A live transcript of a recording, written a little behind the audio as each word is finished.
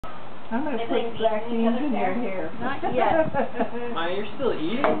I'm going to put black beans in your hair. Not yet. Maya, you're still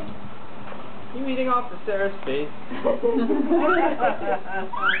eating? You eating off of Sarah's face?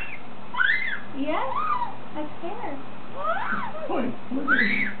 Yes, I'm scared. Boy, look at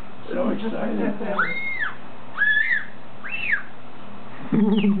him. So excited.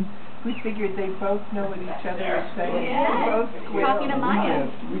 We figured they both know what each other is saying. Yeah. They both squeal. Talking to Maya.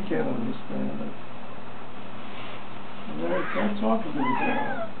 We can't understand it. They're talking to each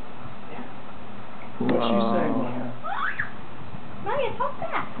other. What'd she say, Maya? Maya, talk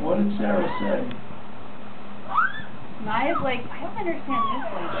back. What did Sarah say? Maya's like, I don't understand this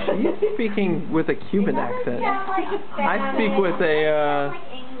language. She's speaking with a Cuban accent. I speak with a,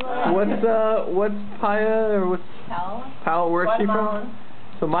 what's Paya, or what's, Pal, where's she from?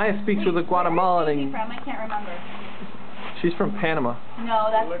 So Maya speaks with a Guatemalan. Where is she from? I can't remember. She's from Panama. No,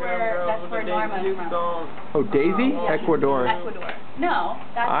 that's where Norma's from. Oh, Daisy? Yeah. Ecuador. Ecuador. No,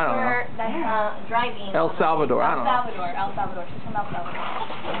 that's I don't where, know. that's driving. El Salvador, I don't know. El Salvador. She's from El Salvador.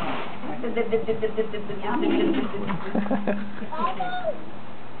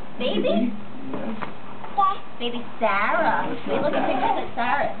 Baby? Yes. Baby Sarah. We look at pictures of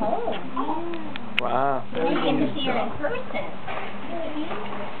Sarah at home. Wow. You get to see her in person.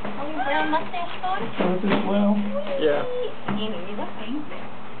 Brown mustache going? Both as well? Yeah. You look amazing.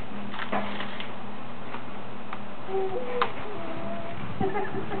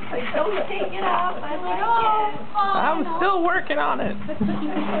 Like, don't take it off. I like it. I'm still working on it.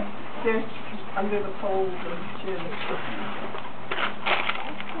 They're under the folds of the chin.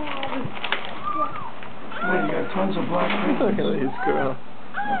 Well, you got tons of black beans. Look at these girls.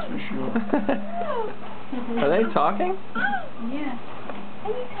 That's for sure. Are they talking? Yeah. Are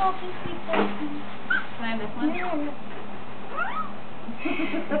you talking, sweet person? Can I have this one?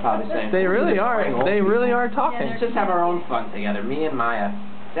 Probably saying. They really are. They really are talking. Let's just have our own fun together. Me and Maya.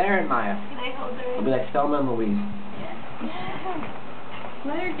 Sarah and Maya. Can I hold her? We'll be like Thelma and Louise.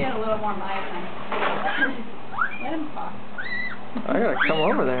 Let her get a little more Maya time. Let him talk. I gotta come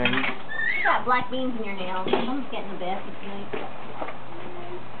over there and... You got black beans in your nails. Someone's getting a basket tonight.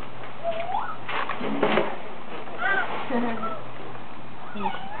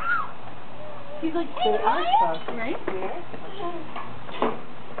 He's like, hey, Maya. Right?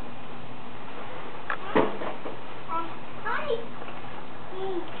 Hi.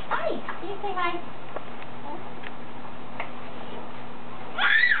 Hi. Can you say hi?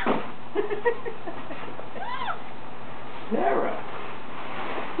 Sarah.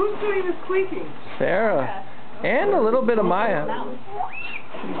 Who's doing the squeaking? Sarah. And a little bit of Maya.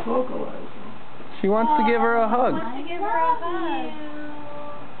 She's vocalizing. She wants to give her a hug. Give her a hug.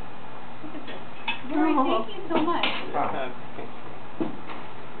 Rory, thank you so much.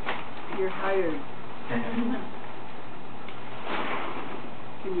 You're hired.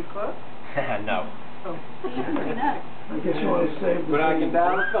 Can you cook? No. Oh. I guess you want to save the But I can beans.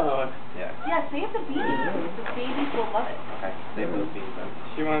 dial the phone. Yeah. Yeah, save the beans. The babies will love it. Okay. Save those beans then.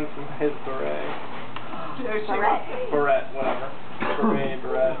 She wants his beret. Barrette, whatever. Beret,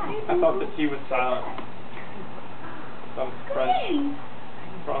 beret. I thought that he was silent. Some French.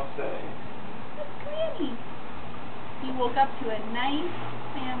 Francais. Granny. He woke up to a nice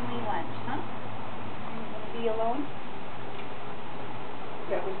family lunch, huh? You gonna be alone?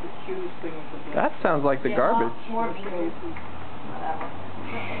 That was the cutest thing of the day. That sounds like the garbage. More beans. Whatever.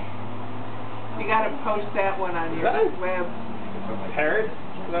 You gotta post that one on your That is- web. Parrot?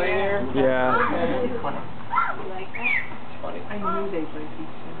 Is that in here? Yeah. You like that? Funny. I knew they'd like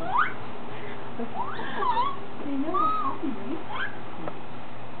each other. They know what's happening, right?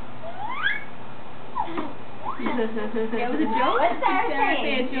 It was a joke? What's Sarah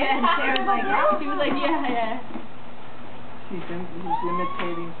saying? Yeah, Sarah's like, yeah. She was like, yeah. He's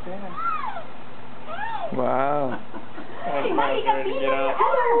imitating Sarah. Wow. That's Hey, my Maya, you got ready to beans get in your out.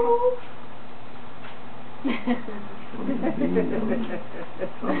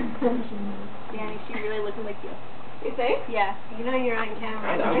 Danny, she really looking like you. You think? Yeah. You know you're on camera.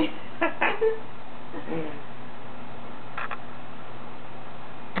 I know.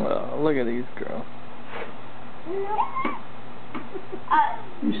 Well, look at these girls.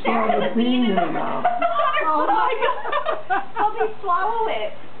 You still have a bean in your mouth. Oh my god! Help me swallow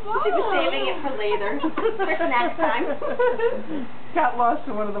it. Should be saving it for later. For snack time. Got lost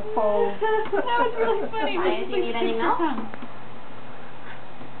in one of the folds. That was really funny. Maya, do you need any milk?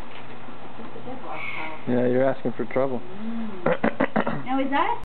 Yeah, you're asking for trouble. Now is that